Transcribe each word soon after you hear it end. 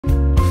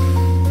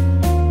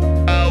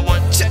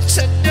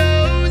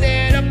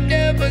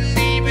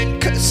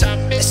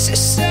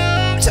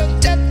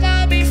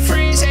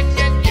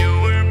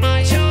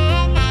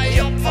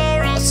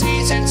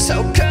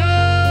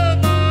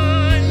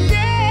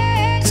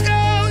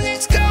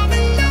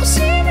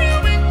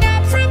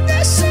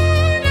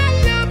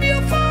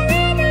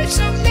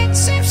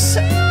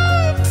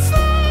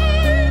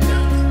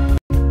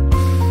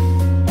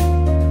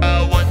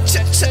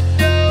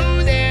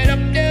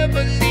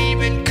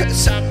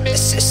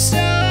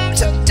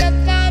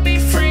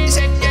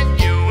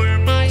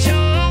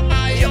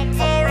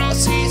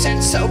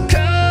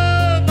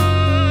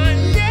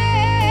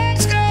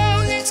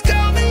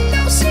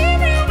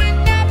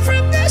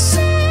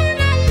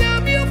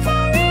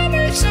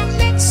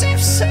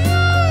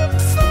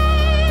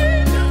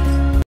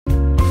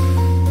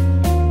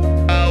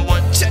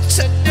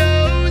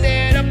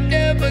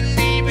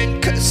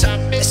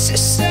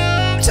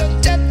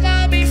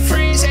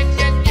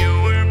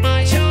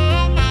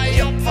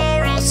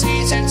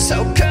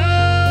So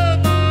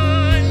come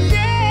on,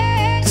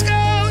 let's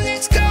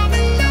go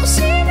below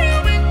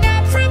zero and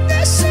out from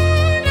the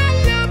sun.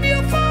 I love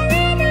you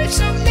forever,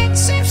 so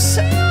let's have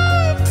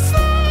some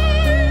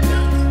fun.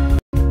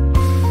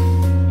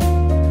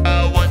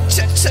 I want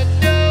you to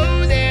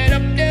know that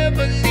I'm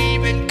never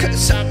leaving,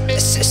 'cause I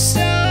miss you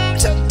so.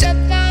 Till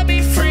death I'll be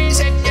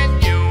freezing,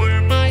 and you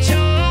were my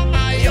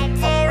home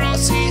for all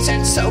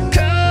seasons. So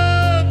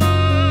come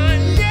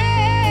on,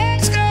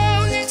 let's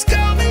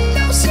go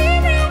below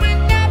zero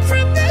and out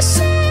from the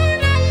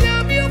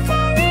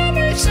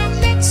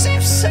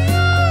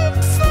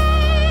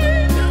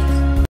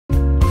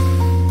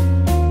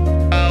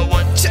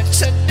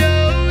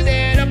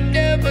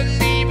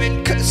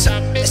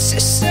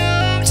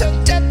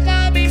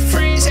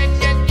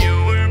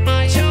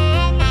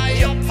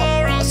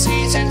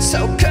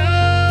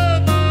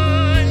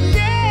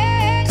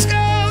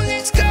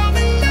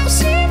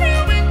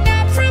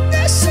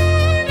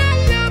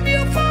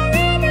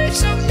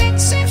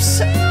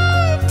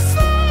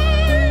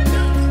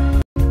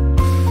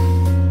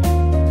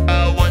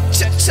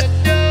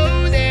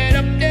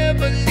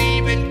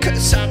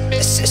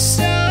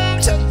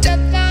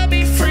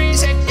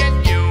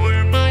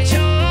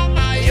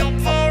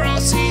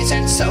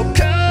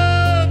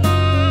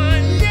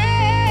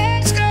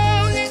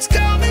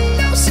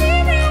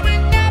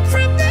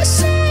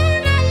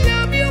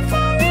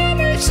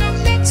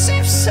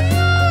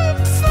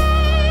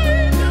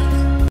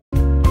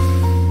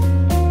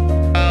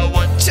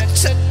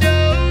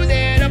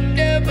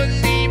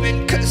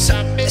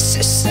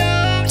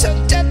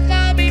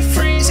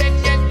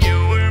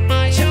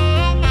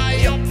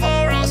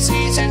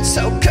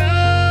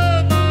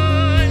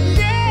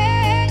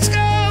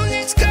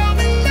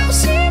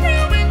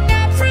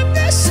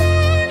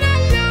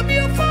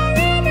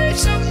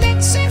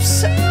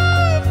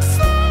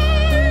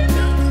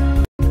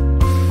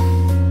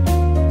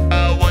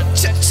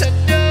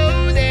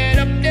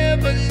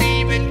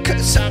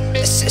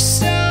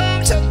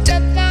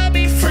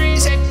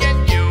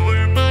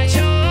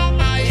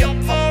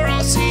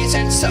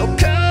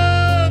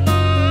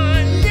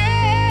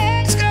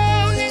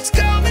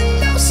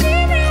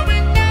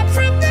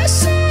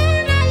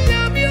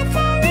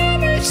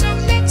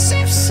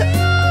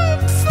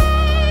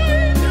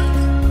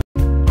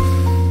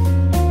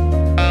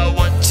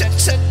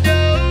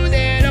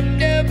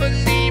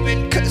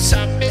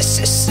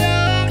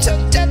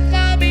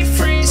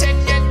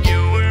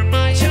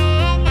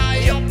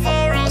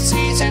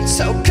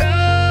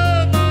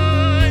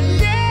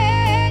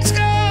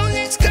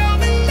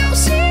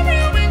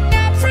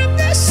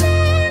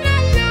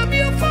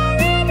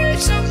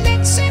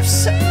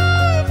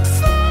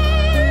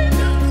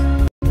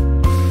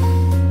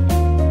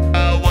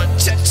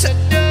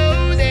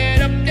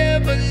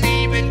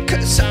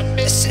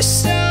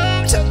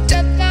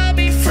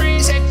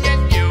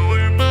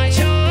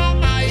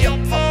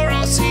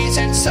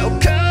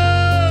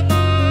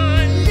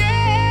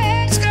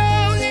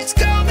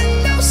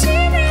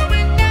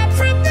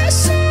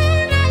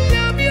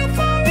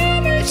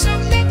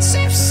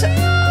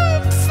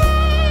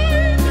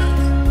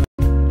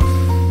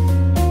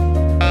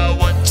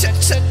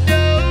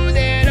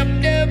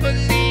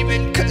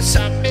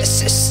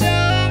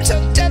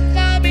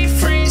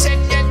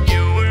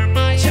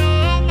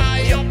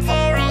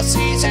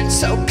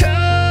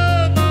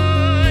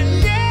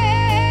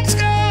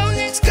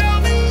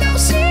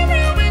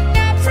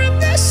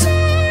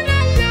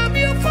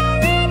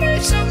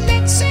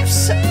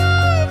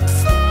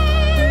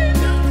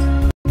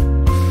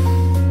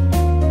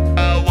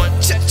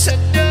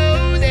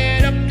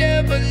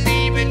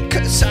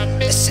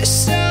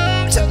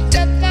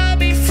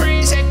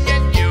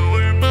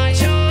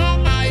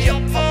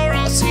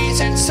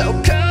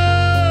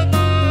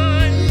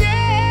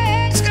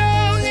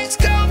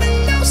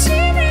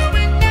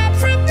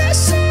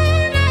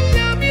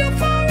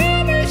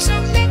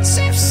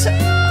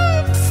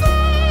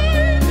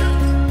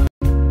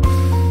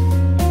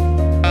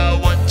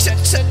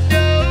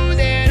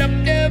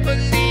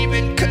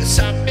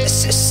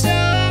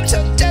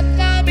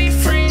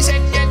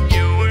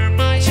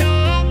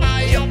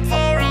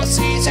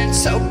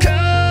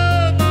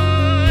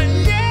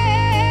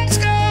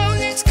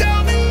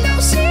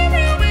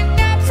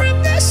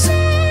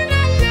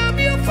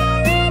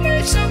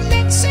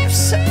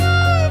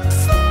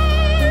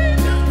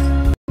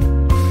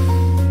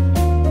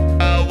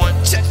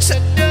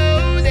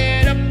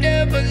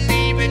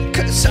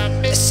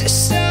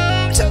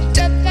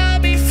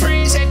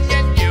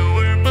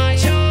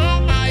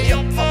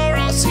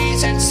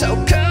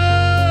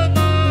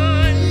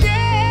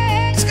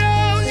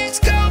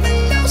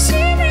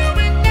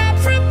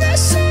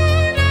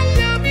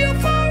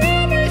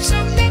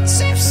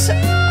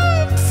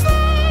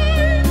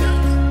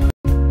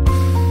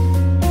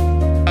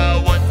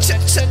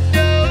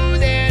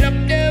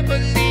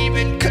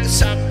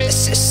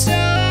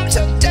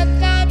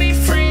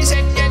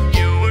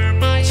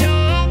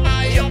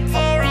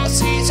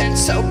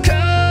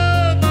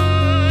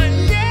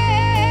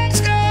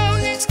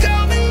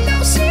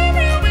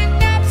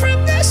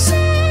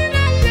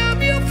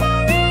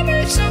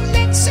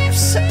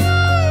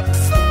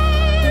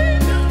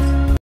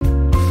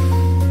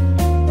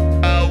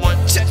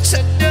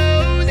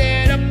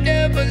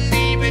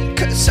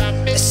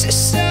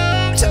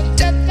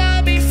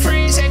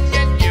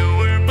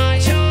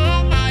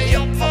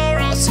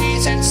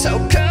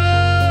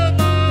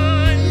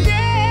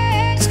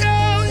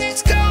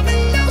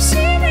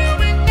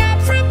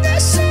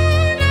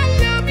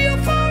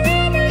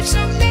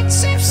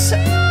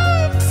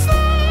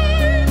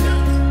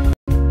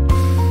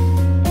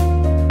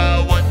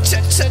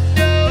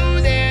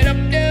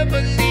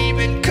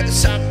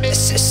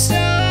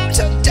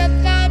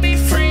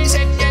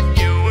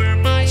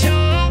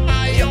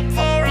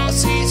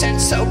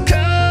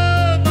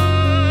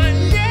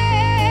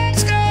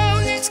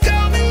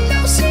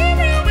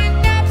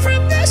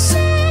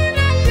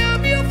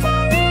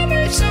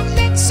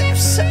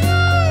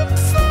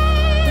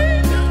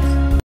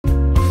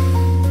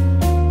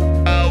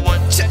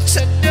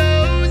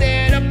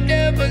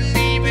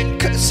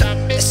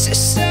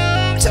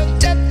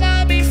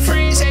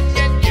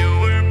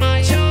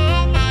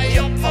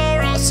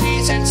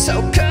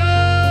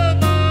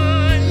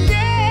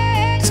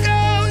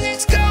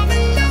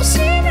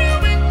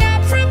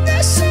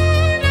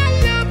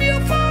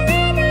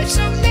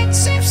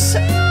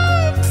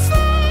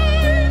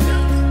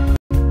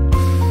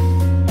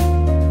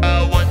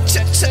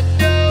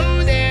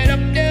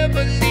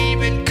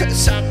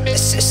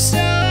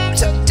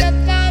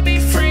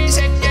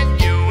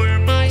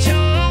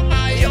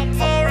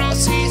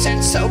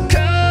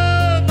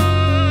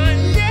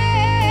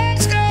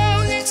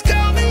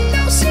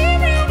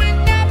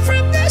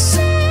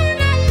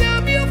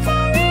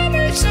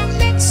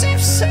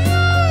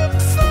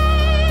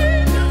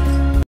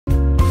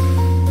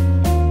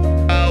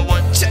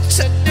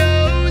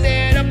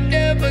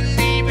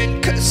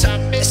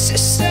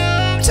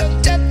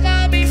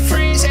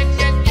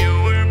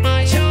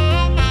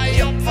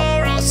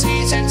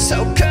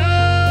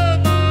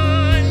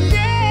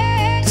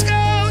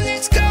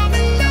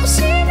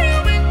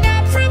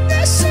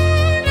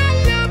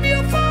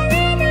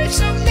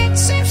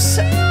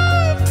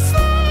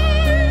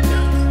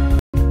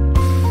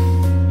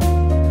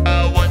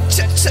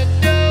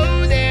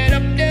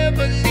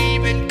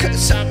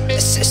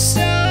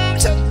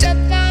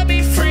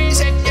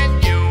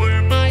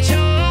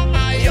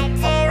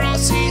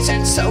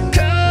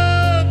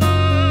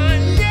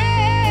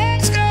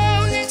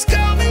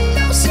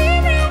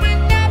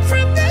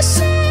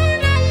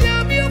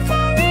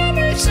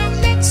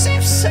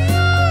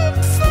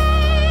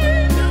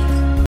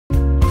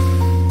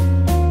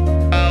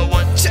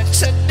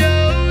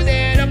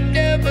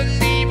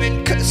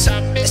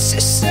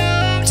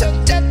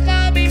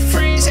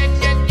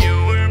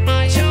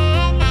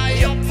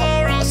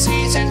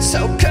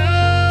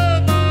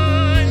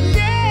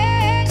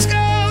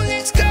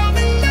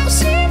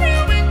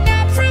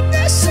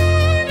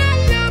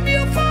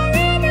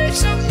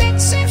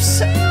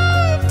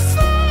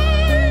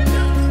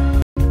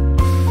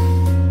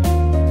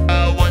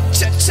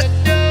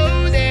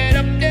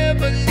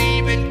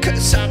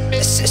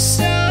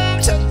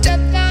some till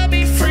death I'll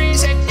be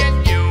freezing.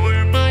 And you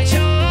were my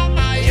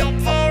home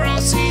for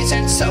all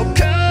seasons. So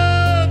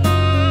come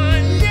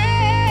on,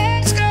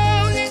 let's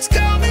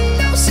go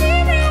below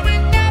zero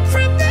and out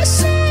from the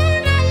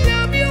sun. I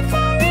love you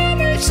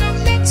forever, so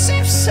let's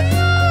have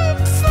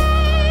some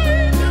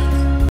fun.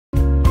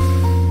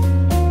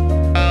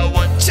 I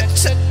want you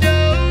to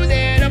know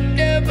that I'm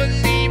never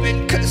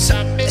leaving, 'cause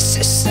I miss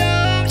you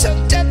so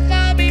till death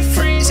I'll be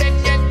freezing.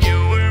 And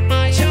you were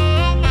my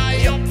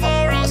home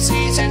for all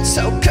seasons.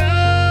 So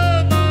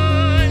come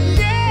on,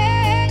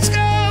 let's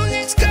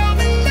go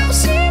below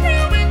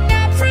zero and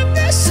out from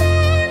the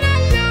sun. I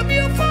love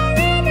you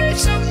forever,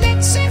 so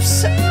let's have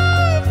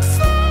some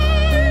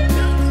fun.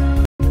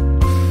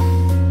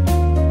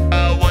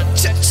 I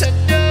want you to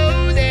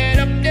know that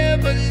I'm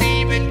never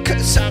leaving,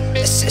 'cause I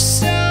miss you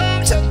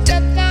so till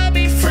death I'll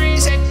be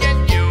freezing.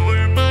 And you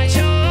were my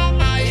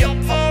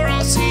home for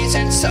all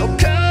seasons. So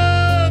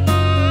come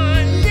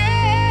on,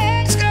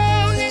 let's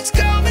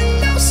go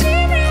below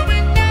zero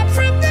and out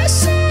from the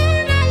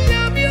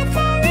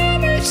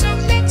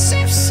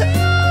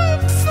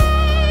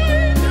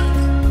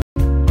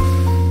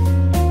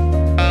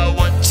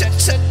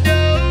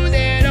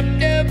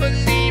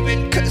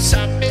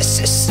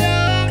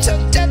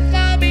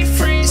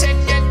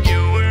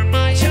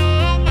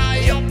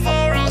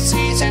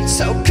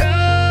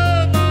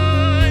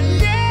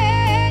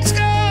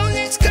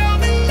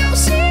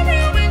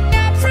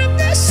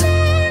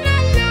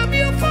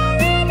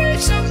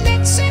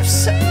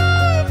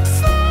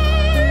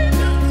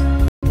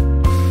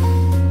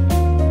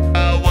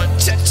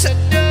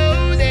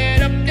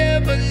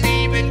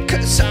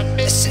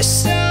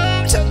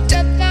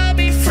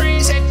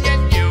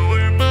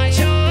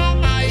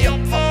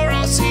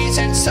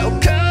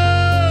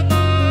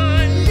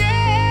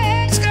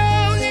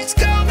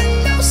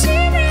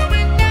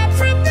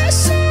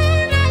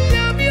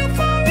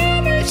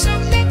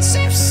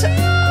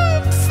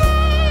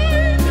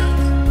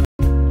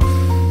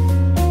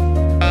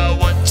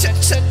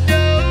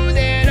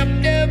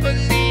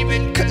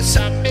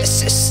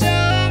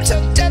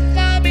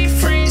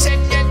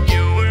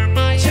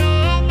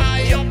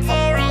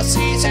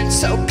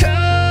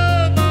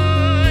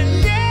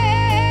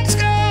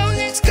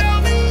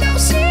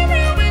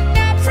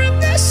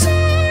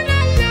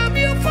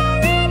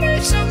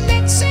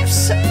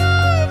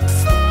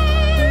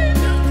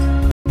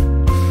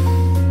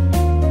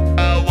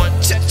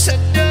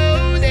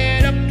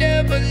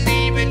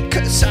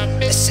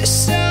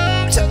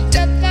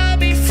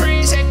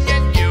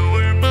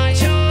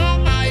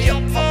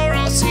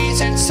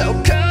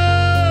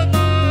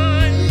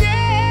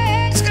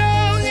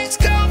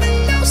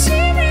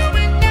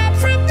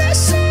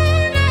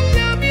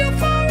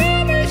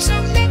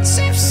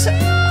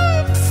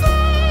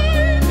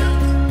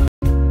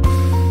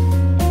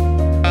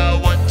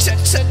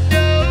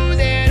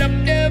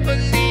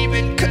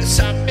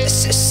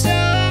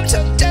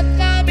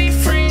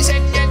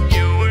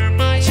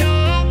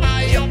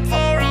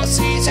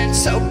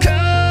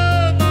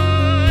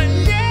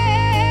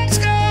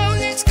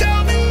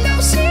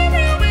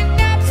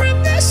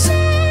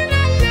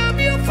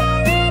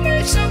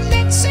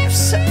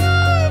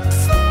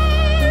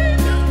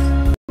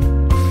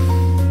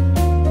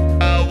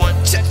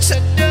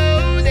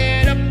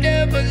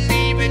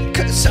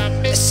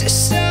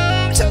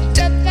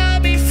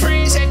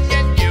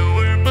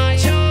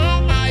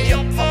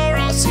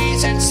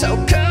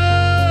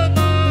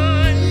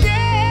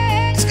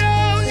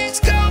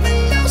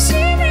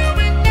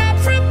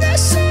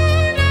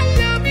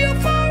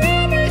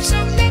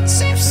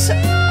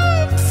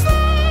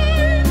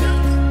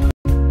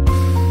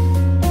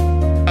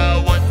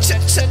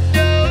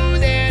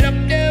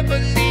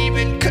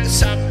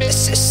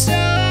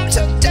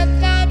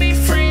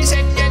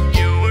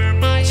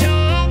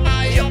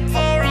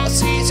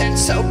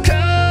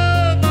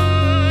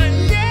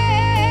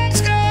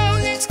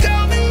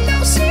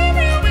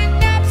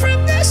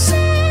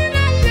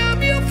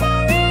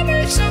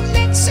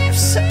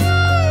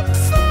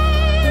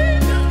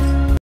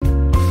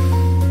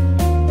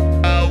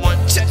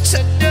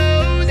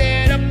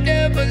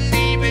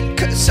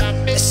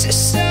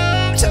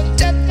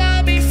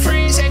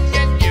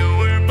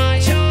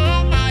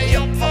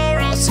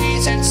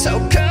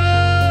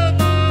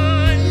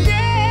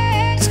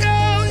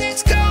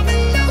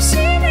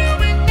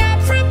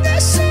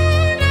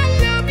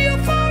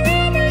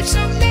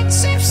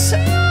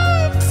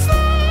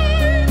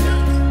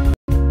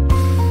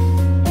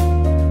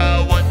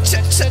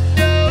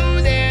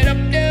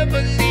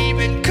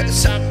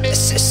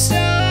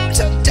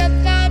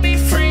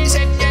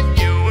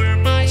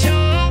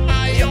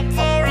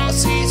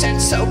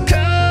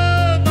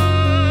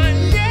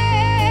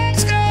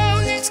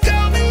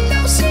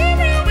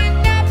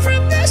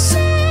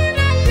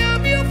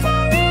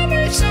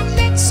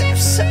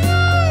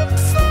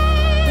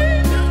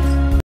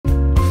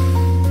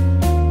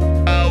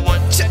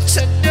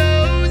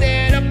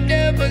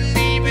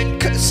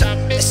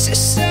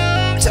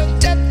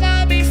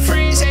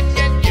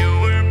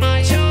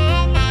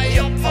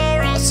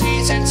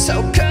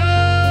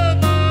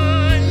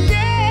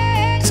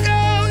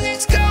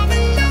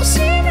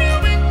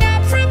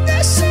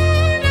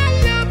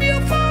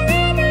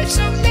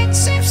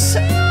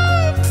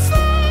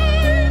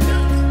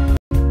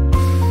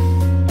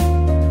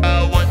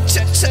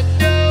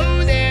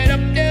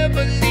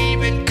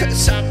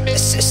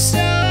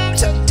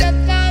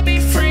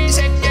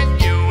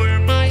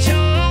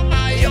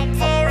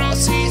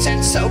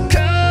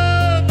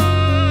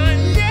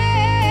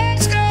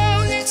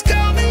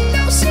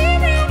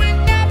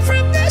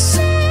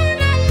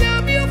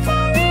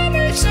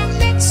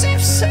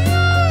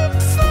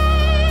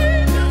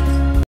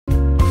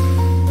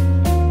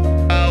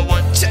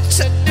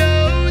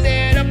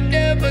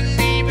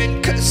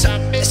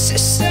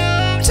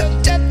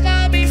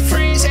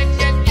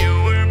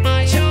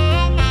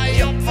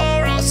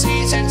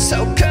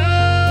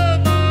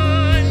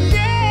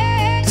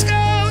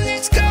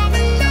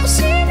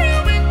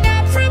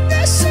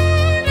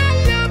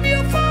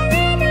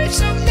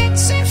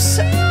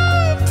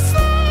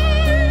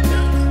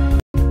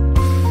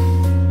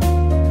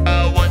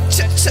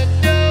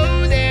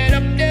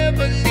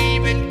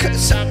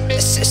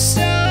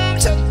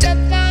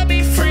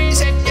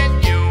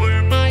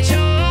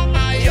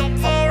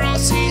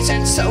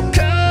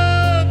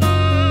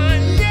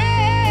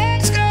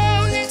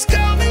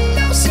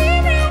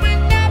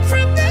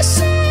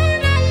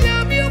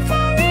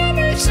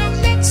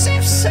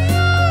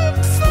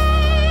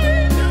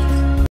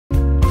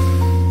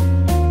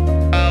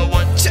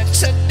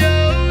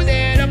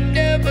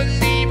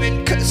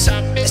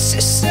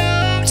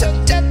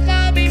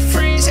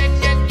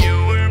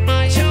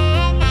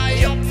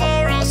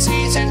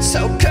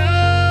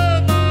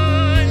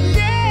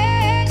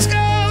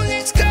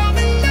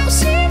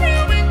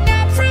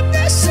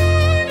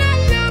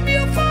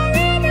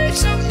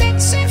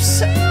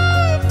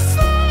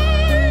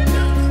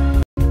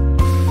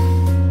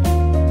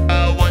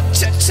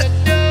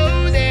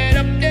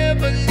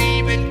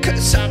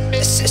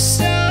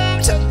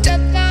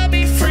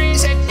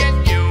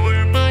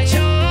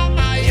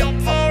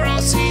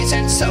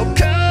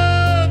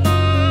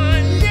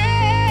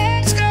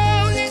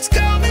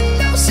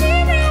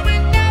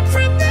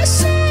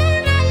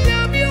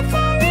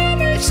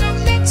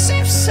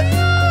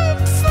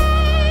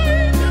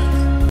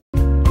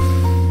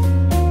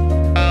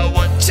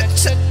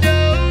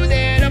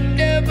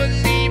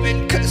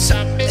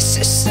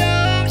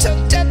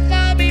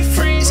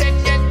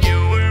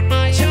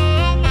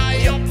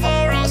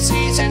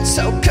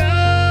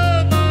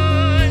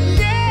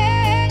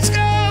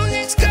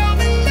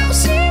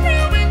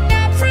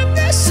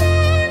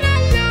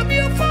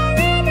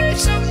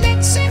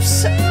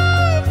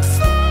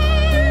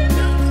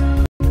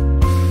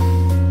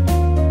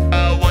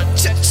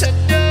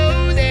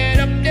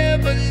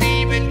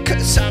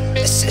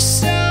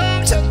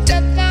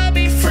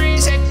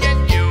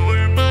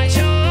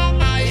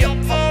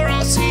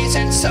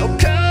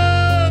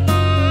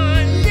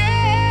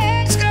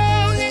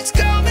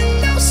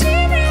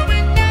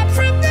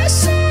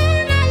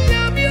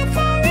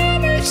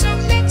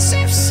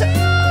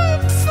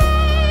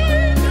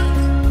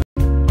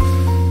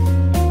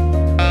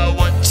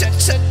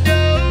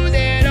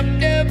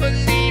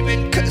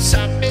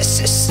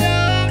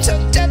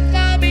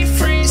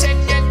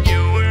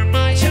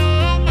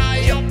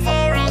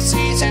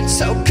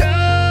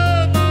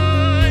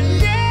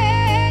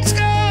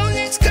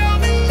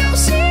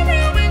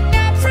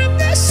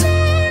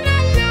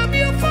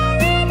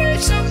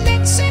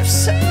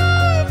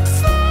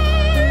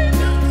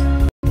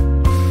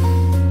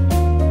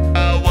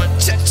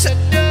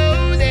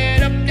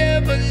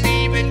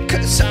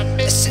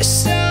you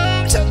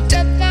so till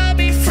death I'll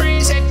be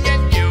freezing.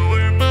 And you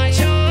were my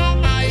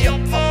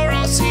home for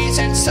all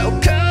seasons. So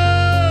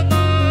come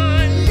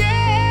on,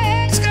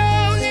 let's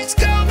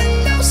go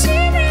below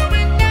zero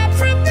and out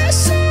from the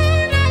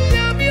sun. I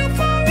love you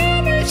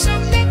forever, so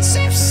let's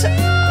have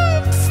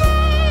some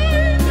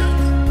fun.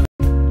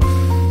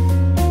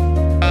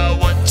 I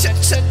want you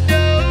to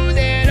know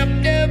that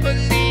I'm never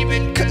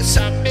leaving, 'cause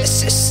I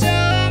miss you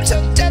so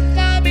till death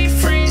I'll be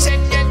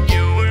freezing. And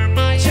you were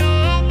my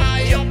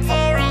home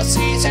for all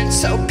seasons.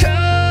 So come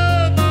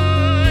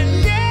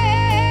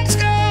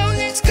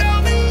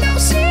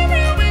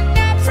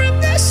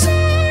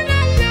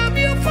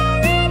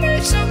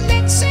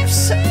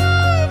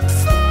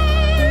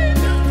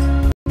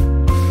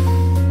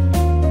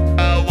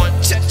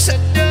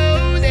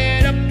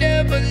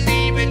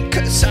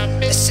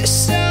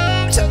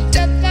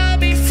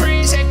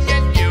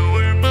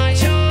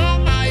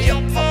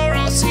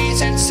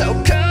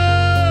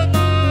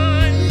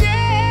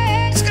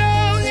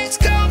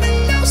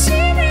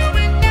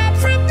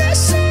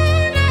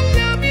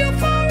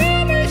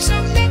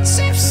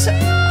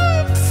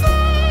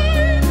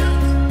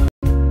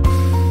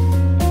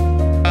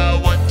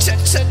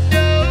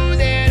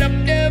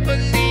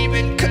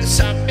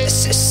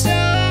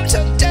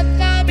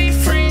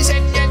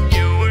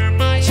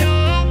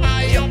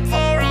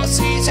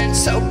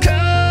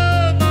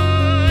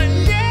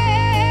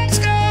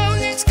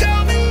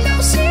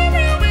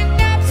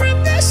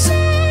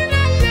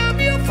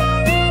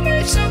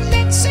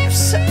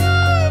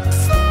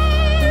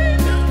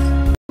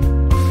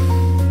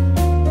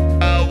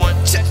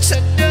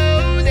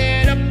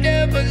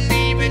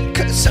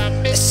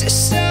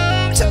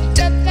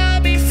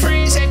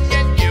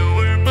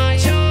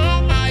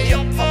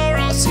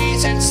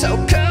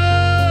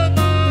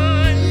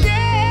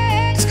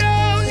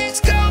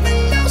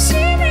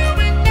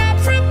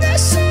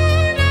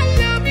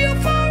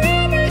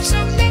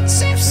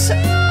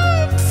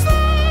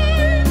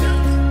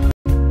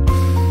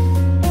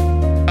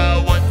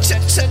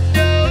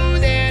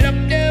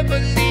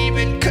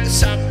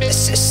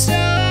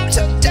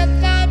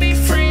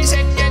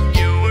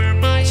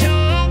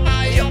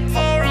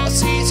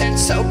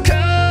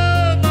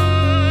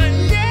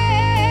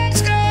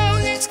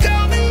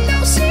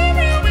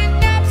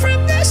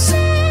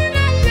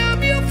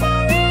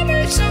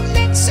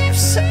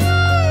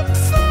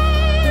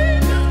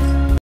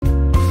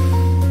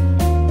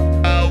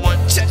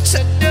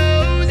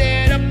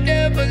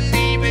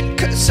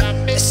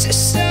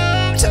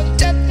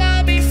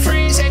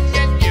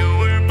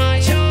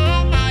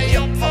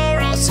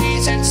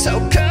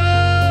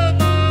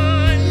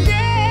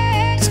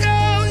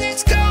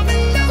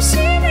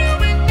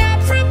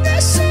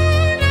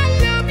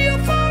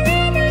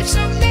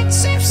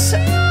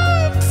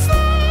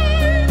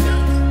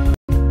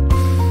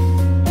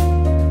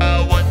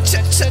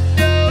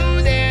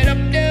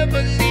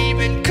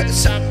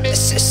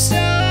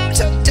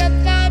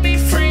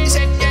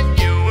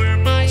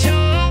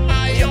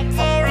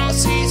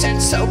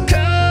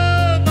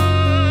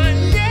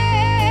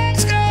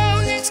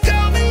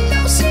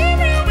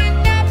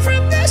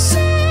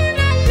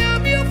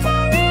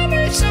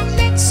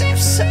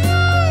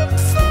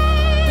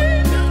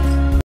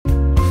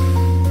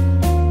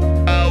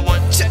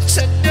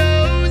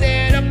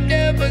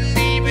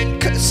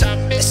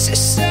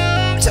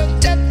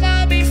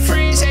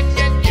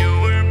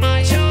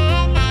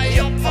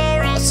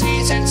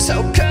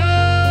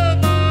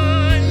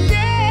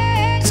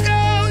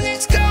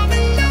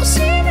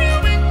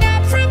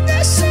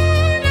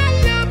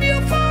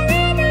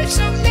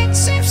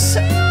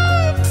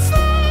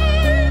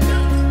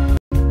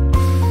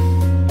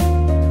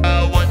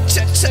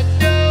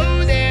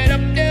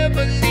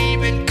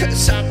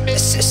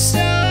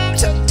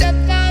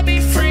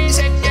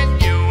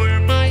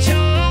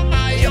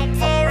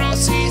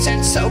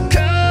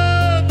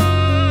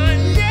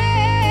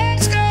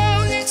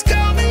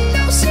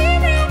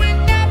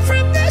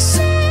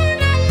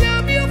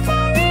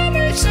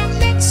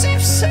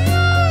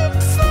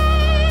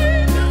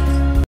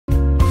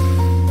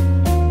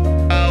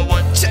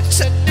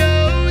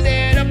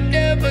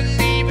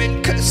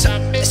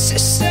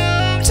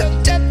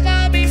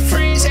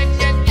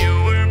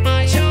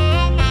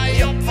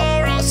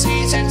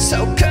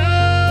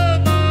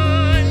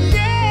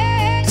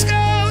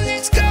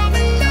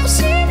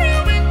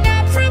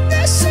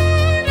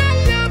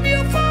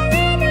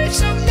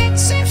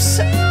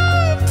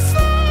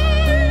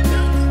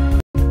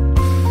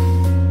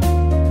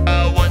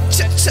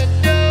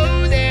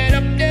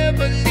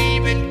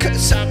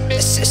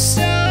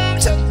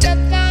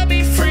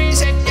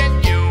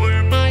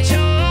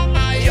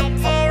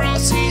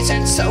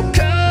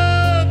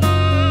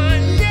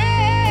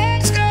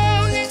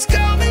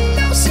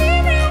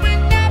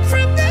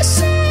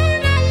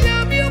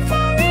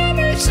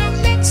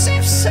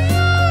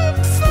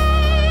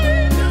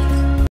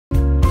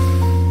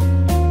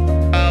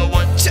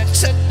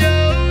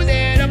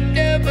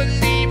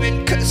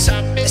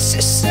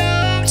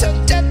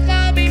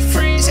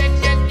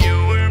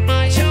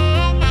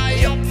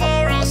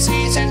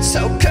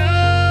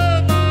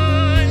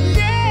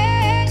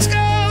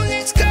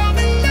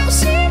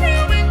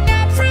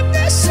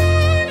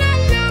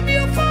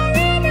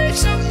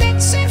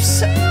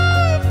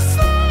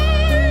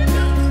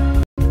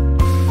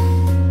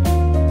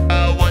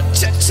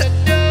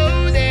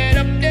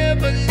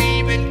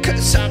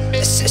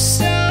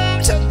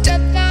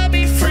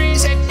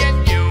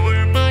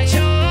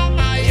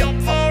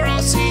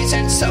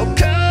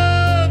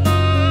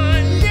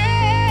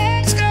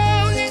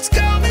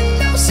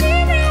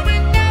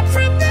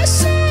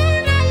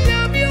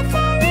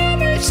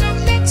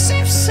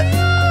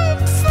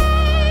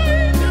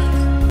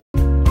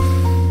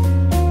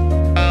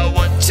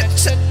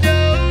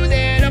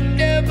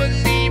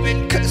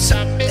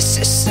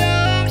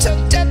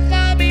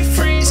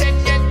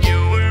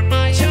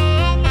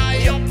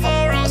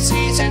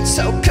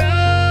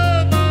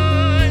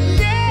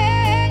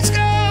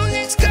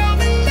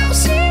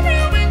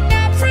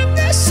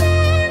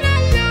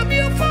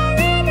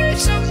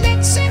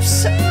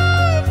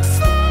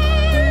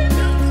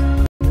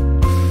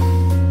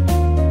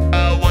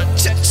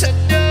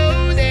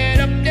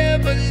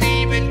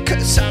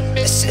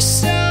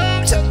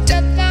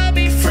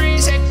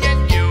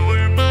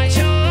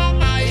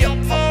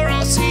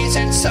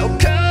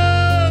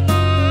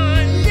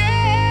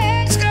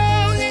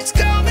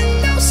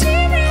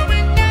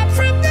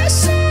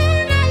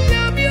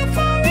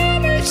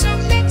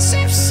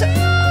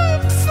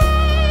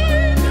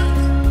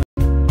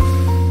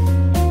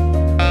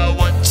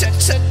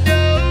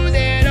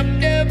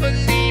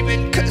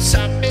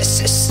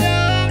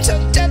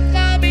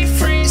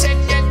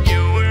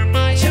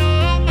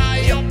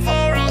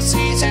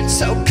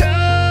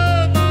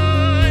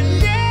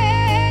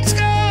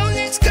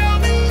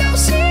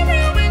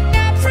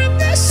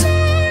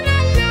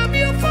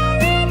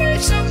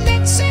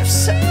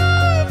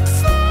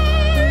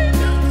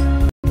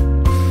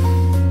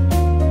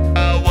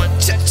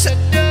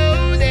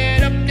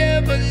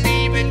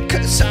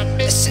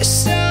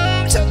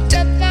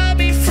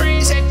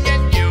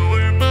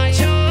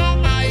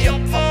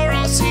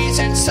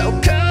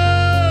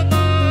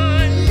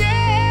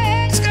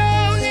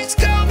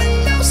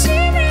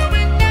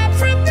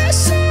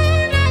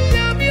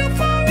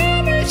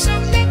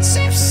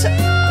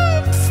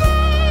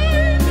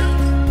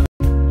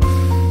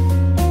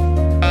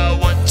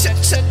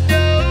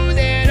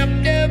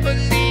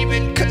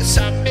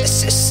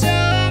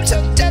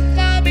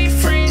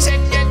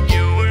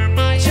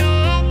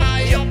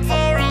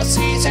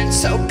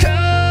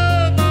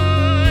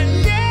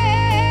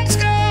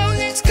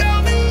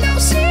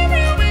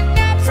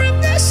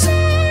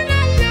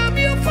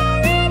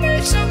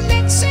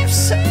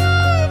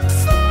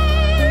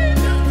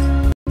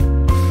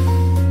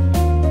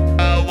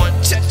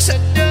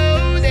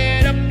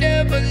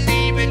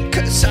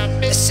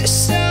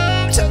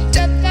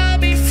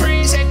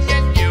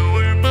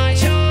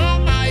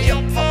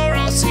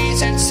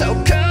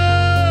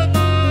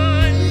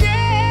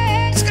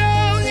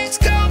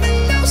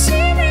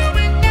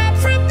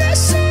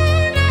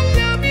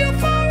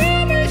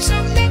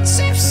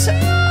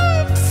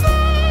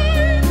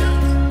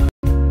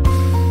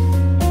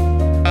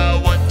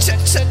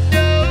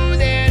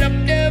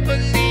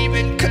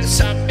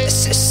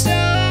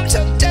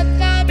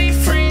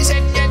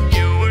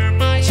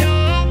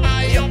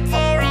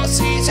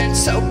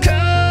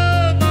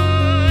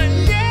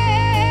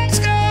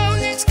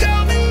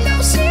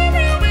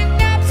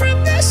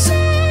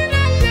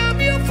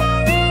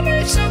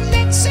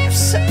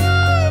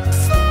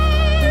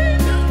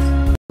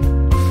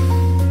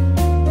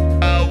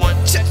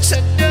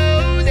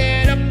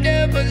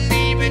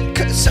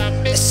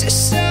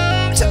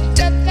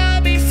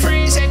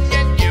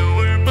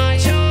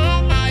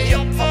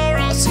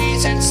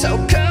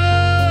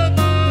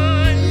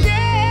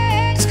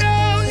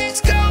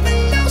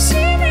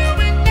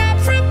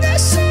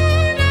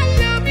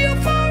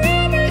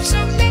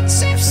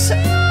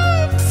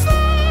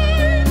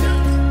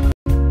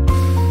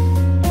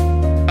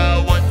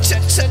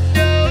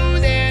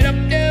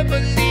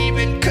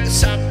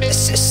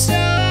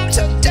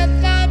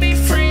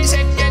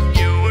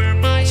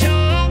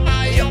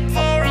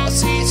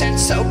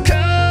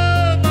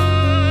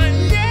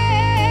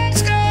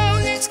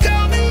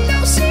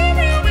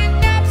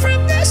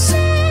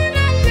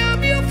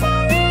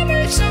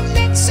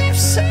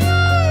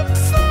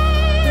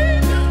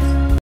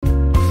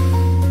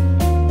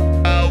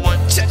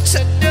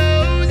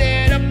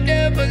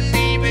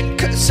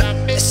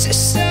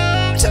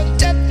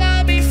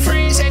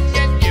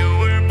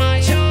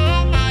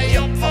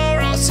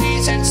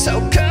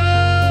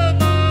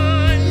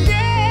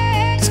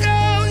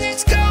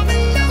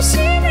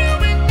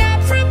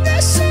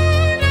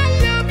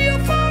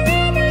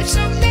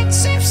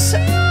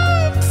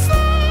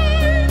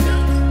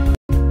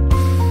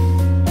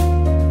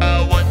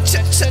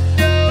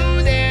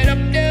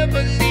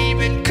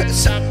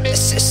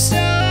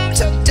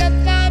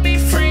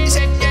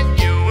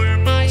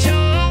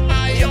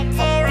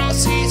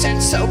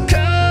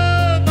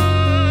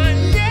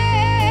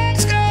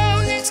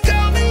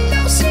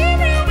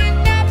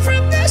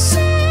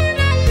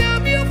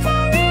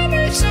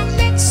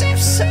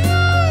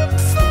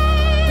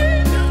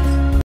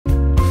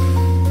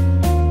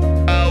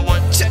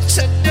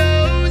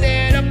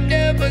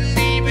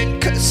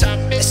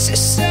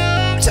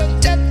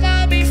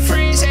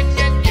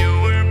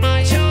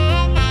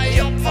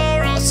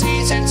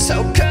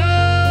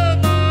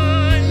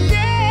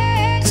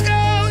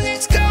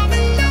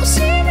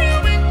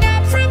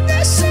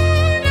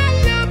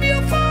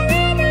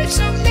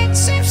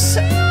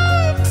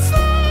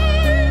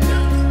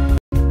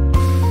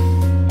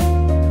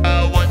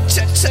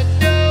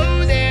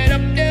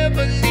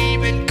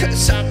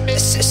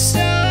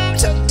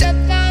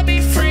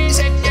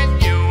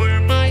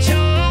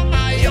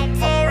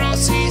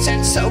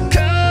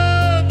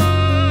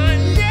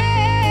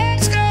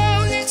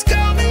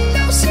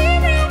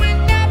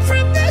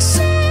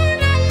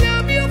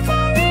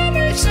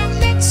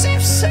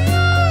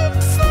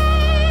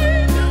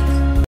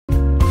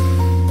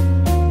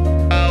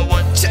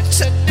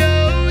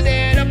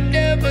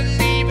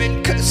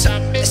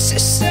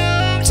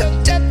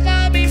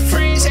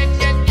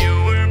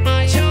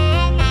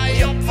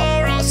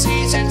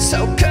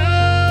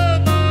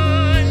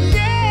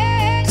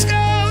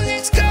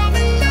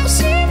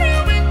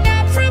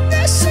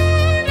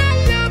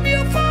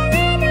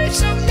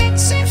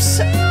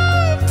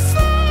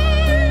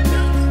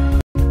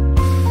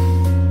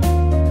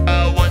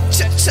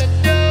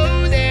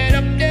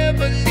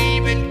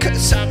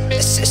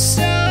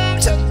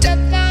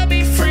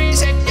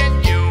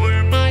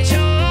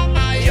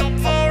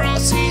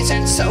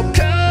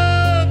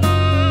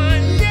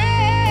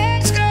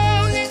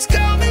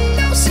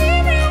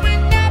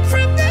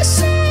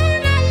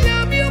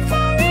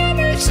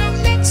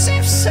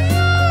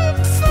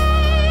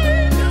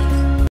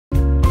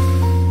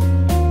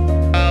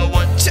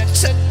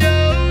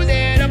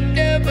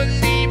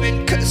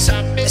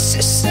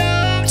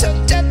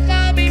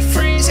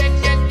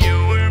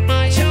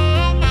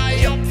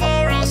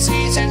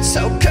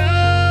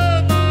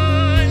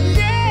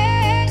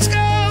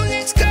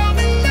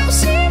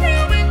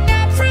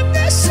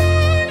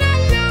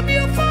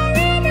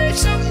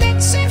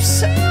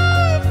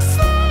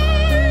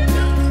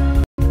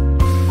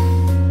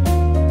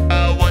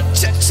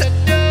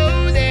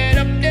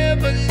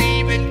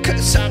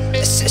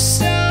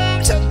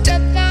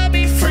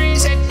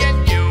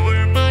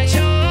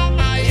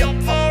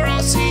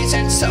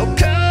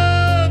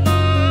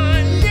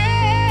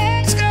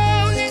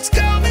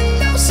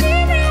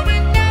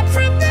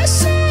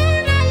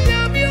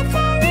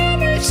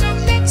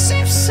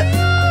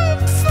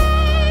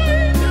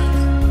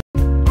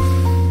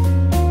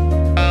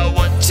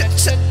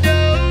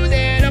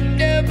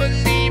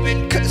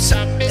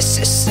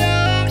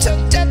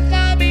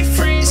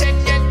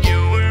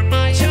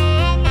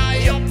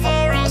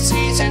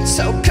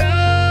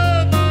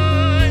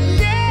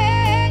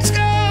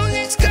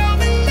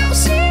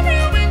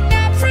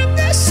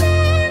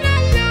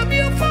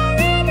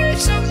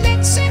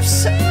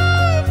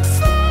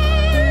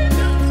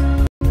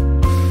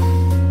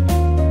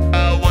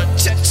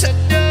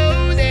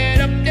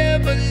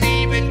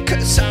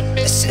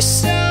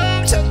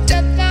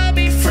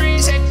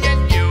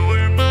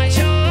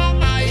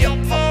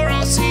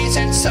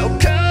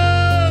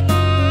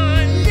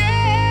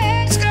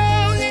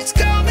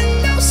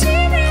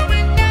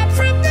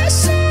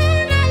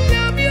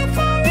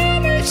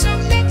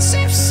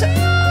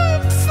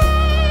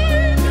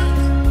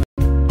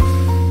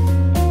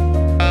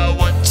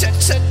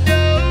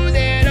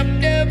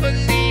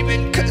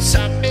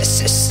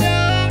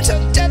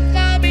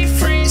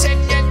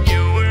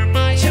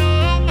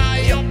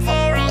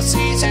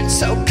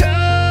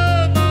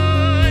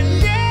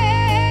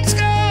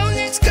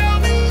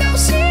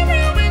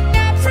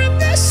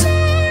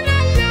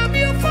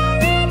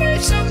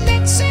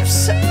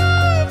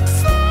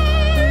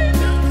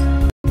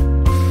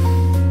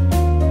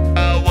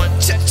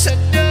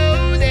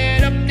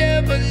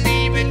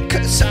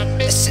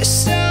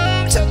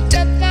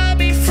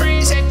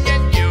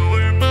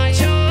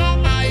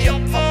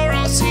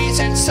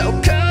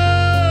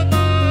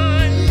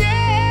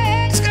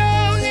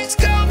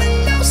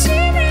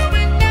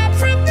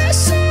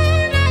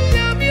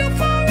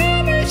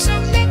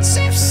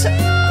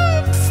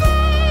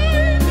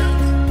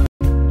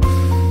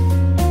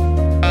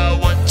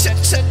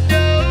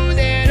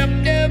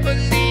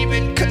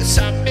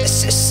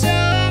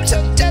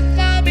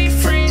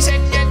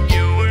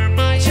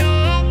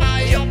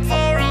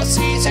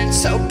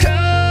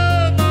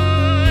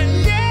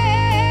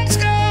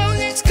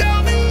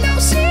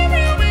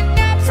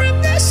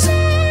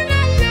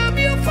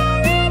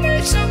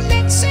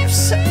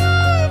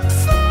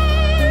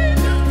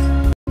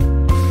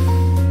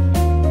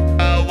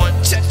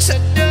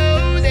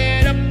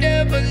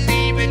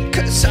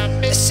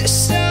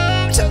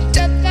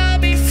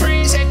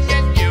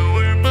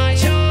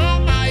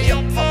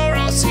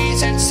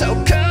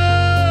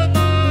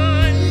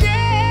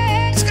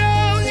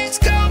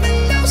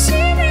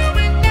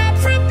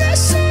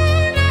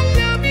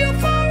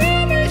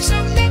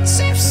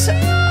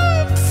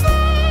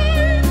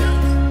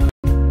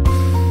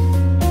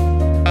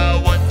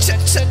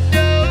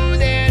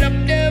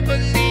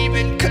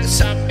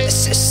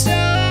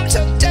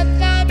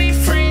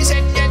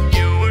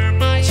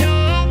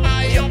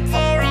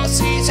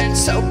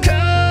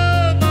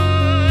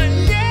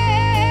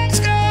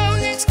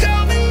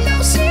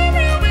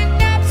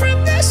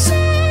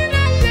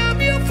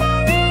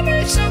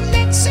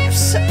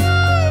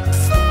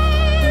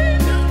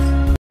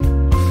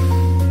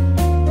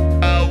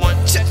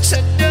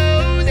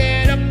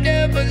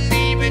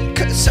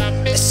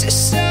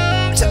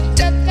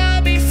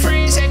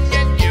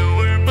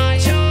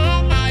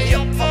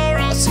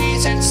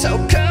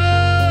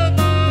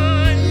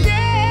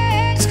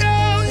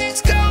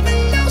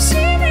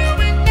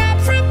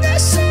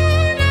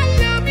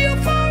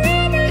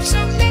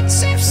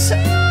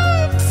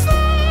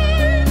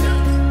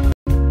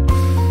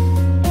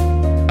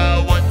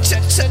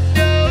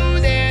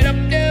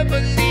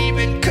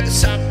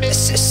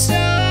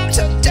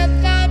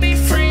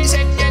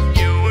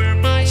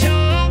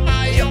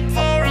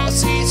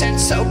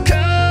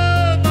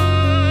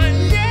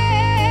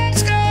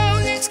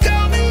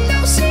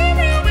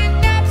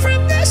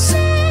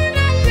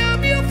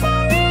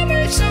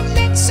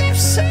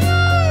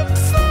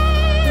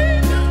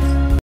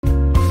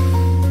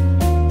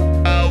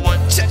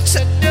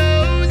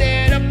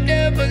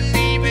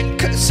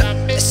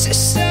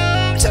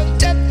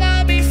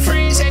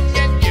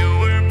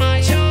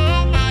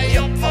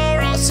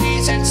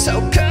So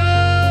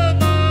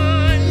come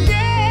on,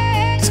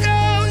 let's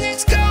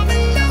go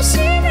below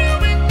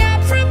zero and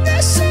out from the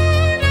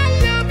sun. I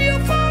love you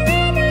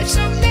forever,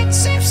 so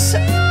let's have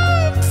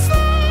some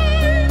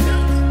fun.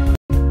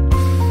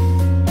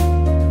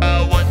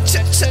 I want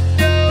you to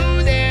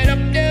know that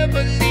I'm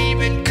never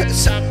leaving,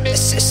 'cause I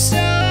miss you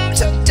so.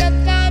 Till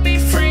death I'll be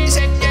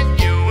freezing, and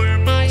you were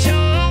my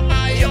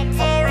home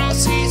for all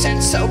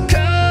seasons. So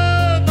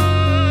come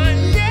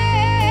on,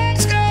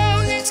 let's go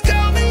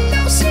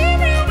below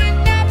zero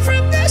and out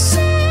from the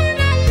sun.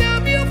 I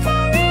love you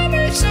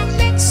forever, so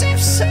let's have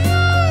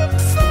some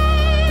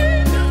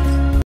fun.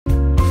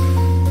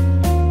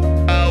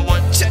 I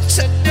want you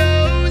to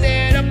know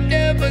that I'm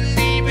never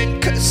leaving,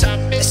 'cause I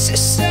miss you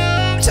so.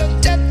 Till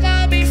death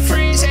I'll be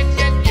freezing,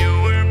 and you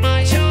were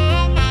my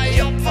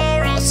home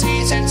for all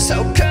seasons. So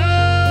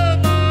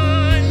come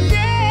on,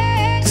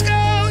 let's go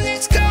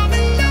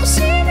below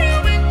zero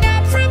and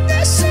out from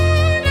the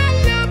sun. I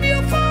love you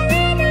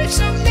forever,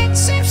 so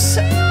let's have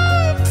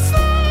some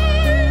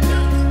fun.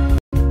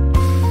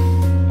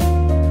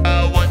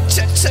 I want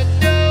you to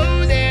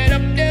know that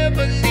I'm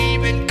never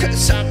leaving,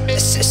 'cause I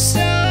miss you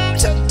so.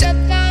 Till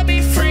death I'll be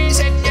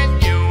freezing,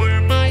 and you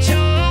were my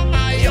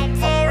home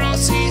for all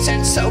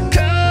seasons. So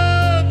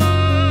come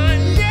on,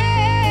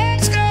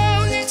 let's go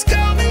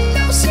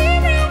below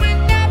zero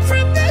and out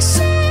from the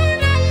sun.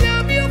 I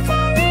love you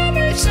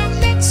forever, so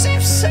let's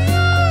have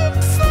some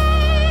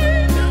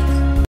fun.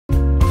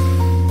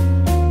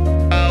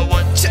 I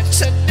want you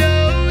to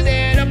know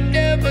that I'm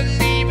never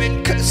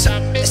leaving, 'cause I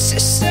miss you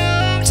so.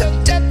 Till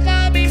death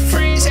I'll be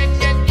freezing,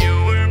 and you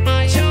were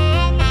my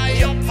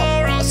home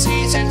for all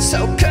seasons.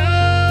 So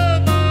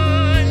come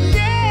on,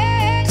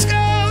 let's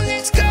go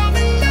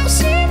below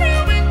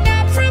zero and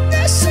out from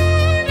the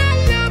sun. I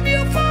love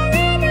you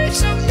forever,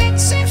 so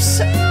let's have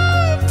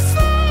some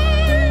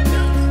fun.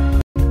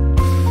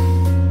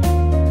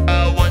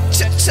 I want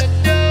you to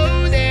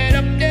know that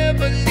I'm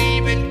never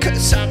leaving,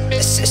 'cause I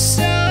miss you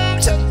so.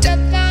 Till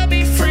death I'll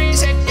be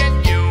freezing,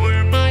 and you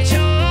were my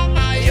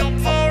home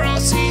for all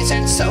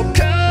seasons. So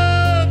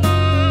come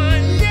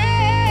on,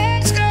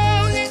 let's go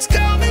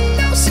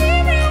below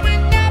zero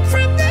and out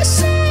from the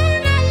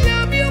sun. I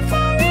love you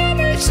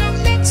forever, so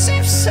let's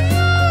have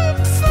some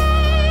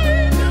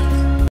fun.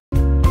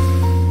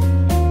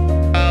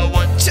 I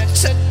want you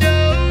to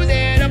know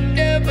that I'm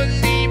never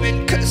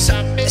leaving, 'cause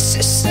I miss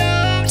you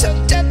so. Till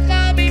death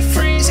I'll be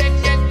freezing,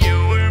 and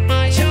you were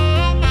my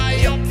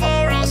home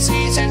for all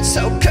seasons.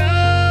 So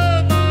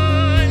come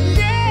on,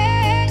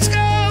 let's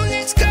go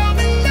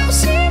below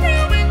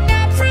zero and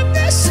out from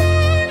the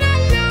sun. I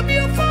love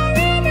you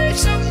forever,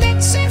 so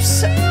let's have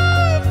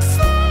some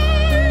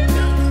fun.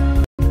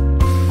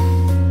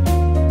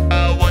 I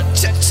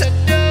want you to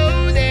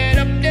know that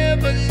I'm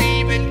never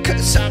leaving,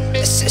 'cause I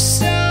miss you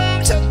so.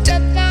 Till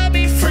death I'll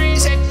be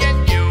freezing,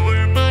 and you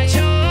were my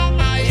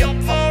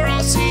home for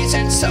all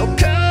seasons. So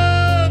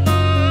come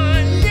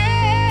on,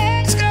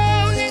 let's go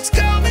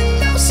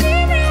below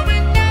zero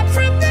and out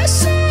from the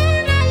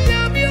sun. I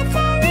love you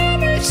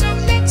forever, so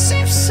let's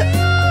have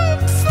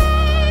some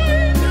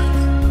fun.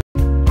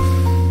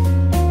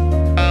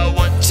 I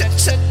want you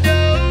to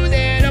know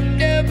that I'm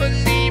never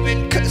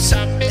leaving, 'cause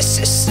I miss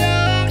you so.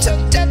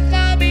 Till death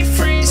I'll be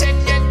freezing,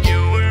 and you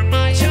were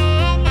my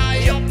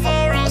home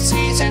for all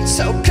seasons.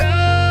 So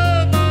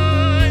come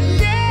on,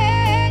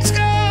 let's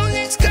go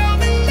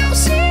below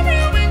zero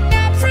and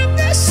out from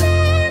the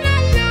sun. I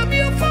love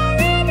you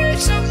forever,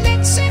 so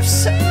let's have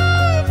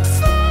some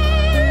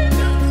fun.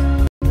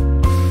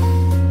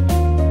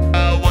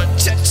 I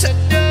want you to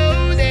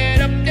know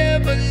that I'm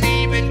never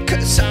leaving,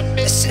 'cause I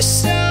miss you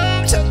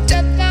so. Till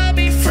death I'll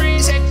be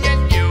freezing,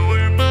 and you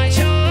were my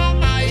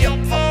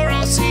home for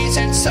all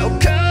seasons. So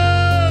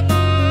come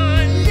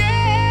on,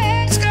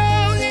 let's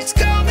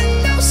go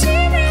below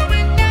zero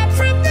and out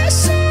from the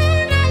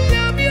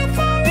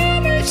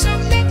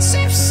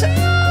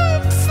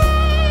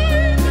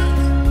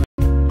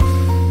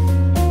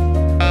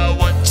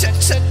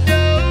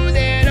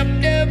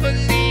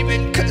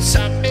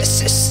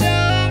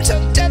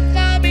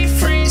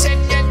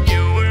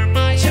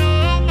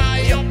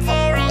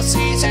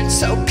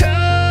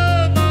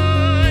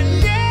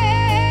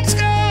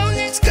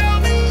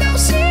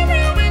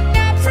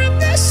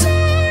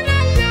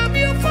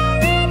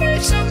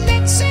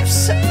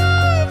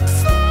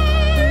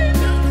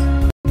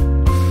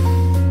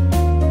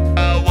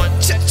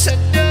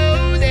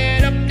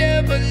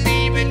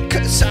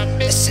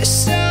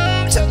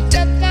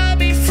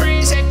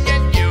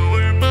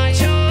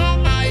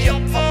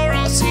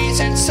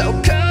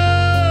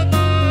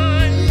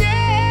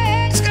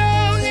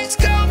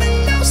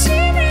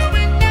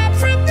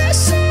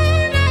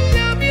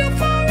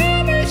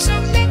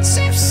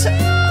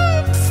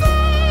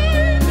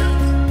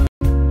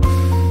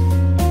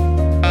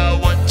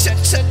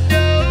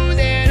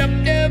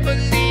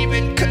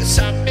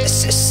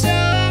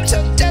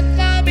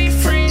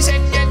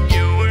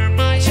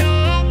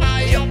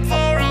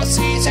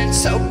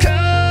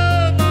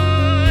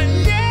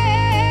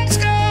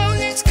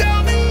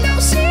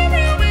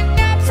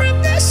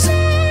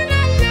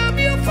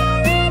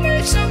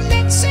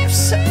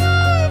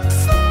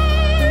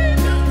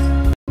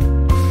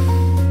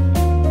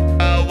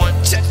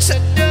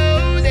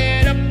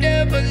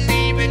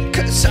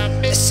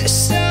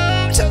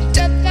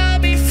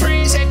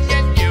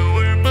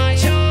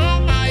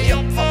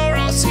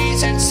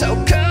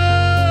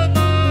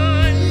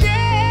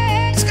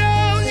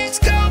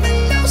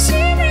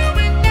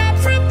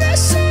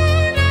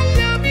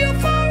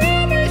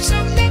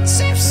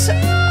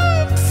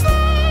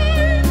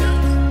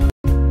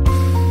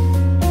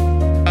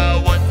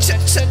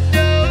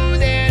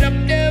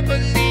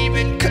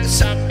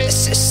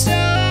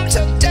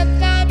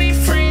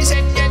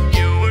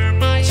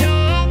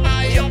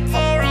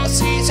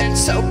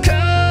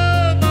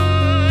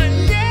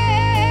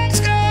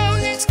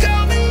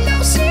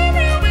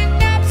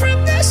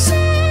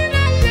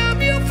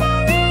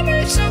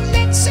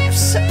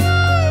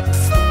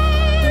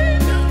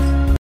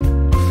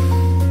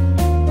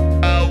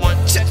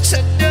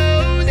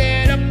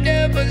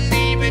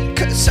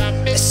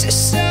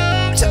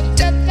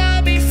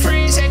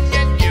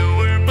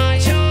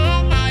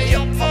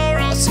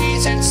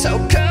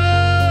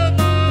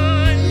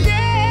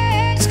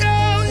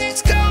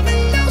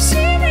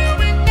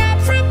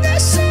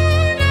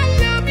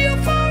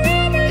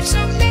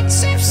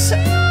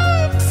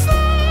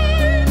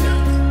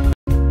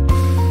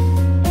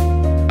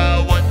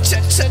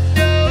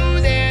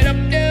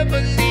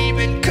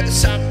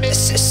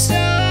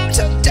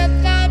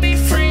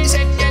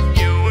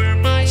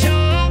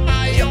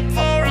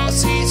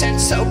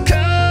So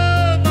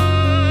come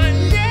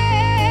on,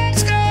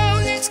 let's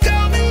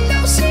go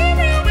below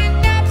zero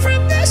and out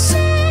from the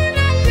sun.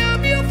 I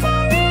love you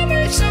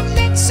forever, so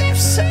let's have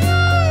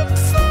some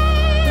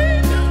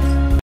fun.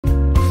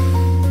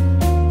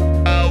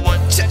 I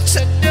want you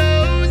to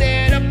know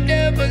that I'm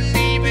never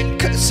leaving,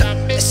 'cause I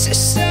miss you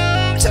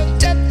so. Till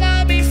death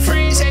I'll be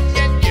freezing,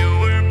 and you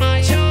were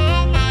my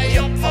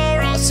home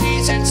for all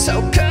seasons.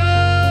 So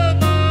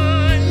come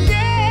on,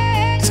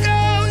 let's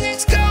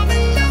go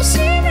below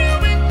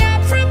zero and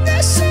out from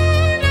the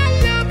sun. I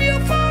love you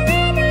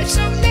forever,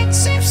 so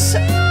let's have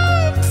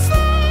some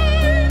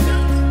fun.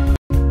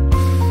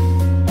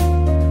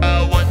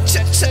 I want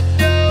you to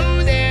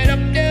know that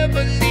I'm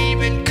never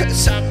leaving,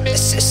 'cause I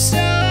miss you so.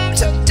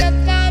 Till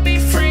death I'll be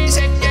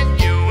freezing, and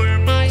you were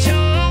my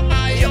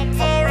home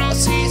for all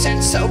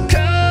seasons. So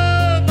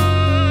come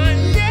on,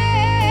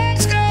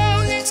 let's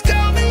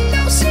go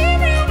below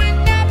zero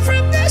and out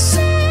from the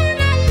sun.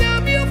 I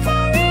love you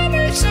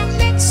forever, so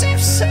let's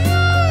have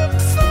some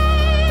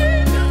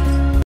fun.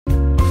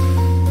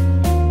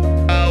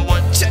 I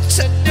want you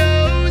to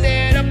know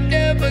that I'm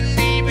never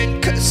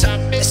leaving, 'cause I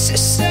miss you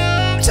so.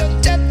 Till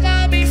death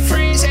I'll be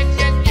freezing,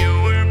 and you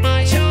were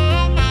my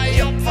home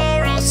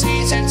for all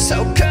seasons. So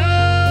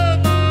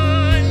come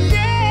on,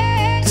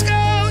 let's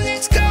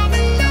go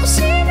below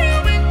zero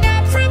and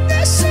out from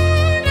the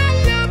sun. I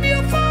love you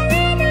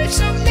forever,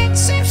 so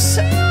let's have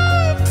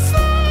some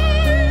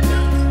fun.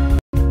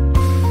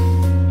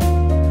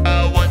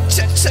 I want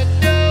you to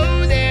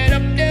know that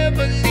I'm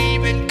never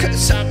leaving,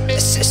 'cause I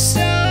miss you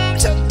so.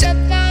 Till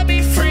death I'll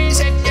be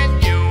freezing,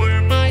 and you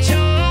were my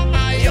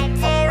home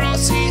for all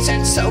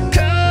seasons. So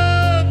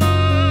come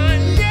on,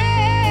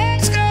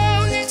 let's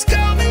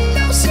go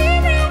below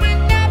zero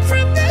and out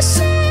from the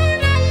sun.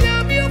 I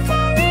love you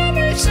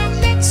forever, so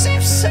let's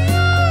have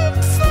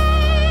some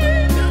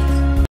fun.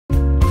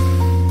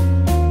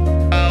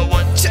 I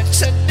want you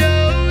to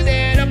know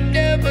that I'm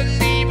never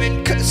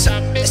leaving, 'cause I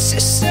miss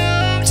you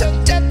so. Till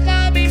death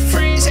I'll be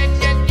freezing,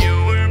 and you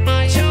were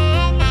my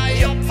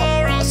home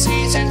for all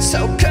seasons. So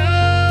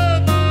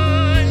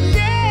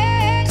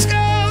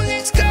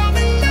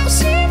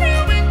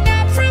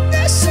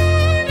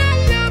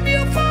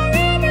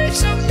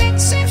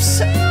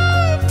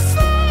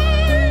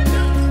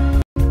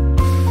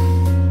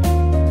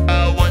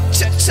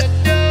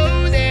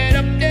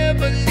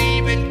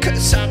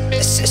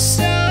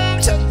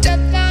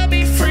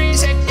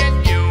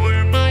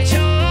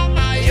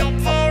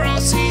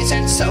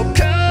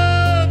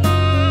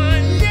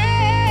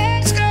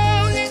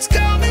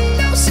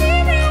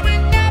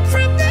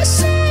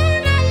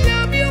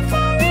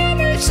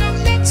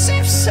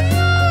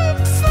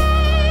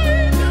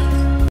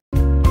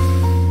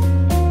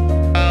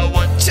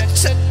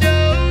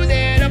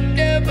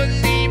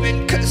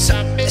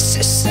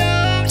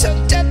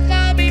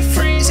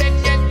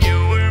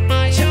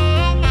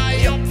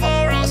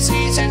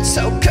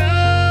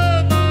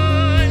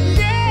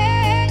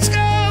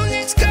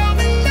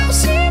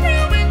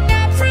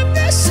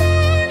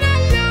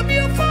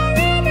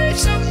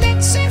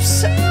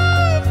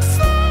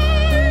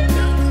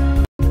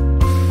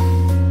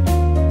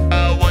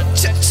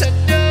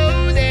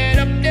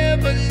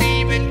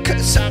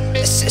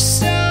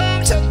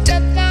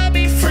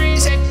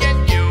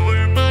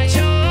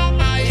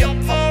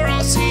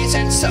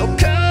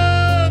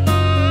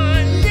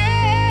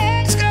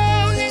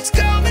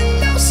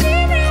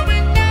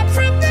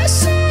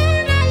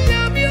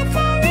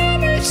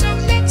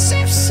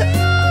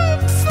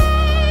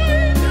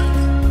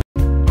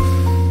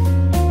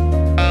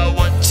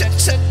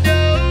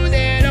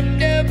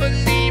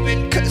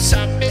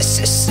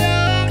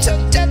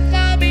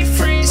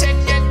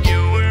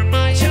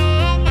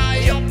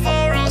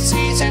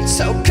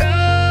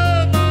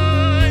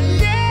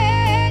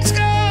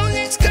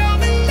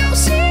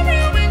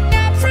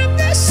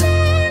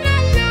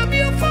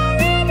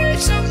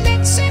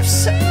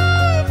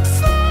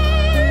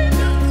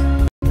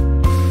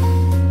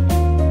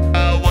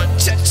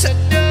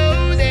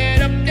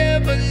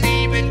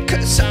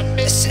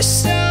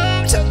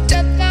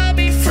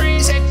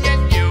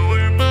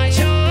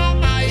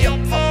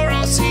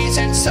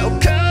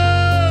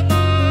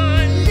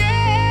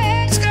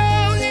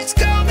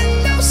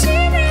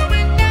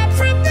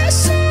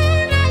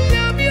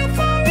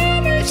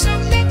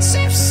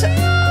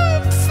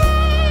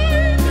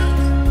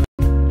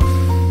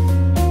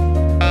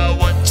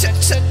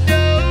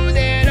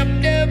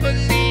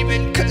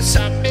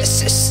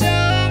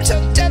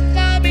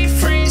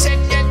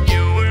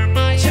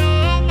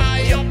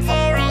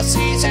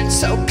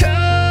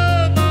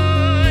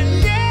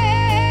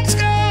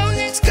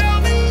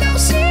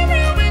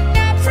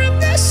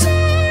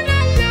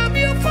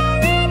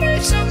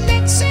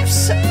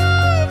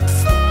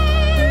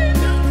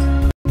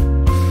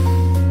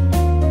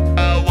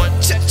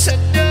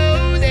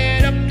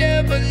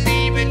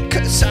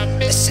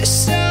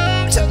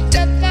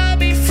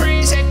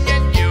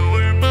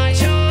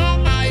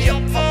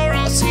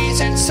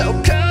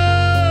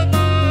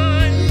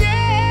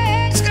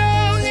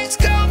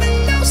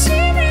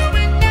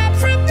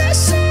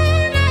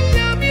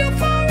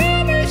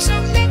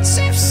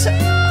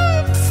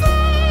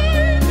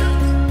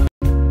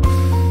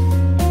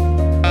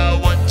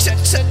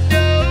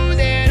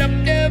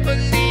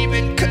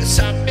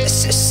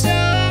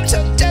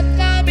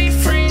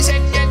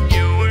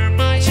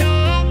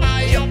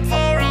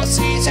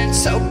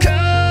So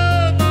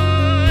come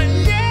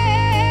on,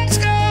 let's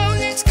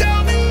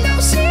go below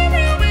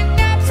zero and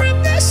out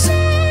from the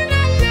sun.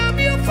 I love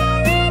you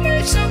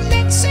forever, so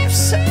let's have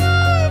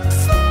some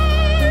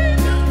fun.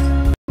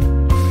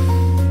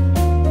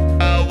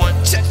 I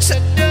want you to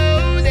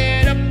know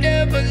that I'm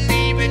never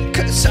leaving,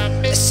 'cause I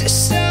miss you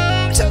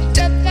so. Till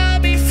death I'll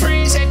be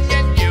freezing,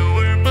 and you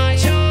were my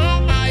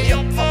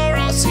home for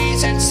all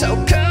seasons. So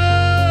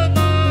come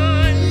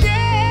on,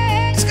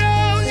 let's go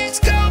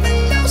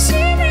below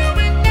zero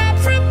and out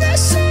from the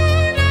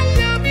sun. I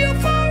love you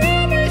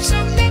forever, so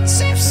let's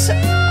have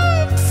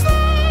some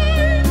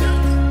fun.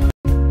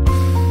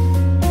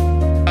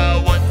 I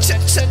want you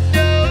to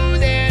know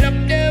that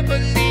I'm never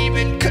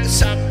leaving,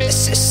 'cause I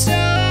miss you so.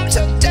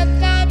 Till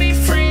death I'll be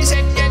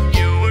freezing, and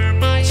you were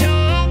my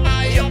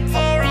home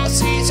for all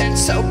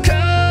seasons. So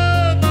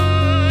come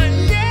on,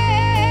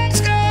 let's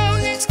go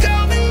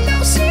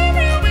below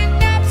zero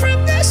and out from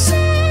the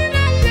sun.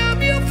 I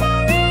love you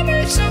forever,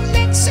 so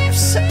let's have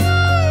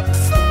some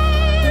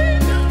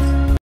fun.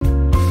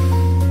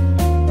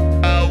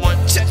 I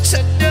want you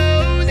to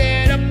know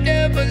that I'm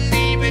never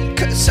leaving,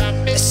 'cause I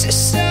miss you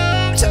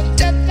so. Till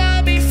death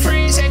I'll be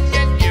freezing,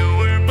 and you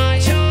were my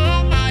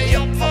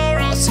home for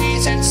all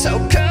seasons. So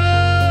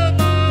come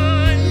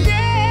on,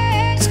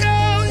 let's go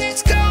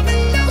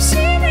below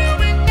zero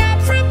and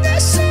out from the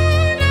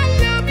sun. I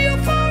love you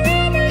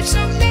forever, so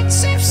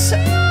let's have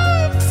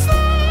some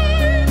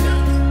fun.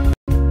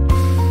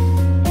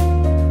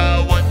 I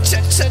want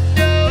you to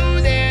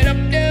know that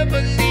I'm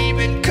never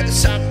leaving,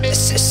 'cause I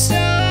miss you so.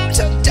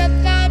 Till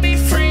death I'll be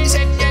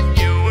freezing, and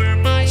you were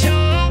my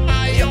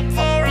home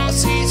for all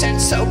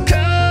seasons. So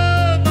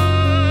come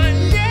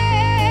on,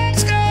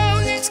 let's go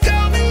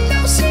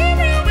below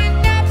zero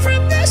and out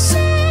from the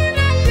sun.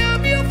 I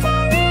love you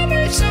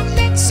forever, so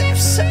let's have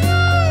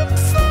some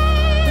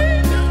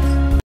fun.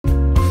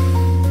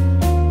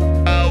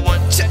 I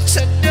want you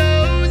to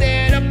know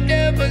that I'm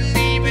never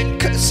leaving,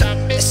 'cause I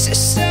miss you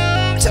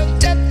so. Till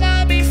death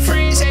I'll be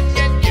freezing,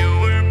 and you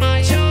were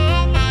my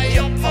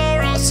home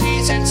for all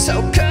seasons. So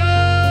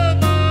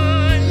come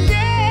on,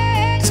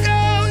 let's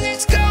go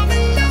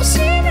below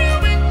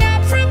zero and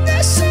out from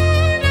the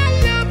sun. I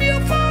love you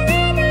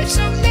forever,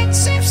 so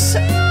let's have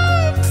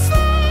some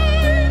fun.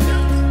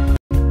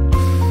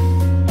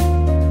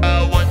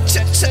 I want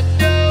you to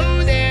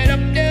know that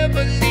I'm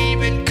never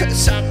leaving,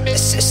 'cause I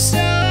miss you so.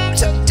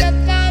 Till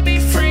death I'll be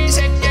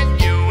freezing,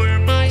 and you were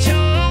my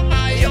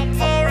home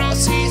for all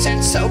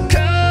seasons. So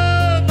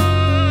come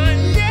on,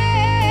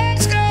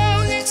 let's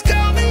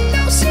go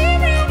below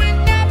zero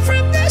and out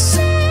from the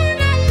sun.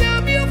 I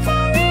love you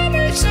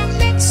forever, so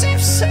let's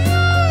have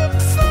some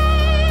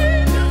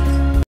fun.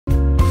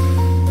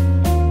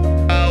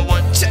 I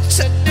want you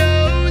to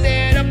know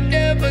that I'm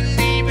never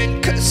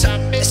leaving, 'cause I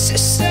miss you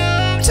so.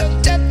 Till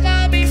death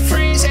I'll be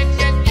freezing,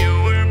 and you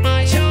were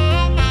my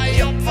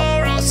home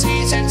for all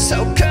seasons. So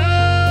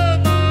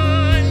come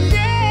on,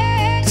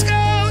 let's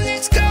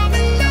go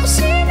below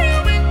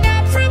zero and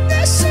out from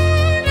the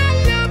sun. I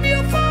love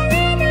you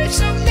forever,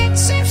 so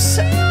let's have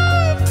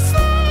some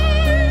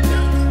fun.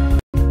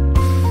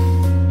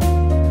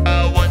 I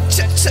want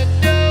you to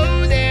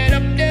know that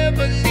I'm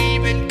never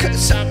leaving,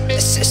 'cause I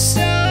miss you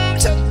so.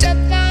 Till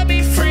death I'll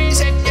be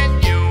freezing,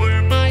 and you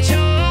were my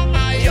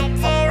home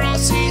for all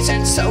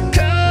seasons. So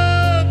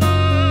come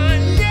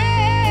on,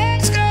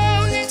 let's go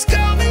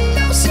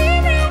below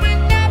zero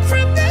and out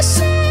from the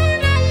sun.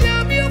 I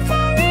love you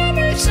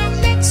forever, so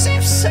let's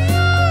have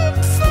some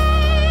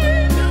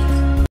fun.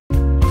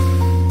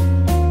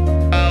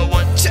 I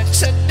want you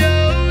to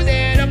know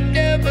that I'm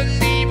never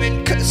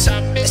leaving, 'cause I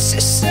miss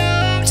you so.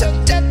 Till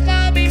death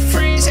I'll be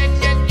freezing,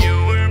 and you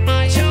were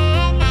my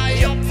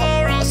home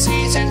for all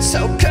seasons.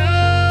 So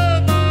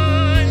come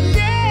on,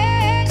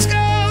 let's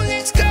go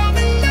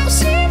below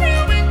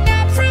zero and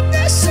out from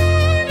the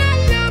sun. I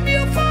love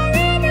you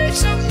forever,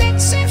 so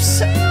let's have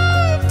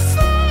some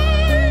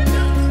fun.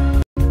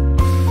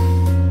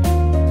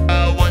 I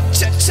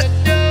want you to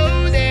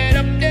know that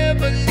I'm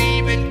never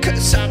leaving,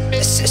 'cause I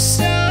miss you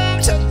so.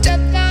 Till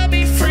death I'll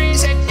be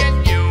freezing,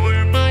 and you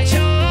were my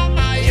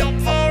home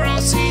for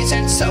all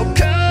seasons. So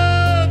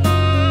come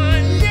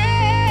on,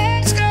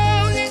 let's go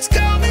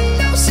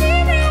below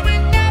zero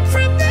and out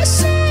from the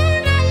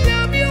sun. I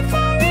love you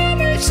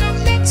forever, so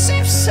let's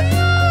have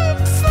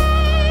some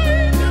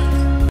fun.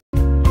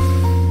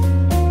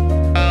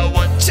 I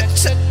want you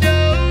to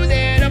know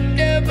that I'm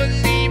never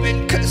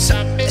leaving, 'cause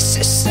I miss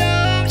you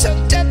so. Till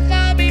death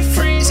I'll be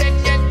freezing,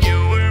 and you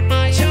were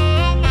my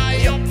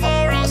home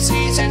for all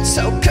seasons.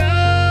 So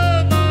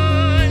come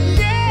on,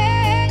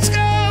 let's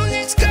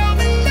go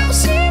below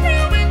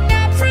zero and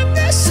out from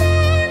the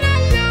sun. I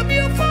love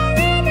you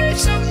forever,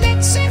 so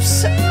let's have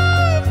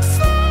some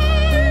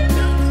fun.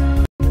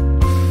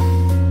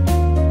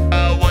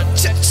 I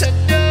want you to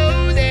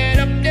know that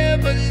I'm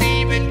never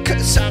leaving,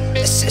 'cause I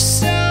miss you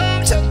so.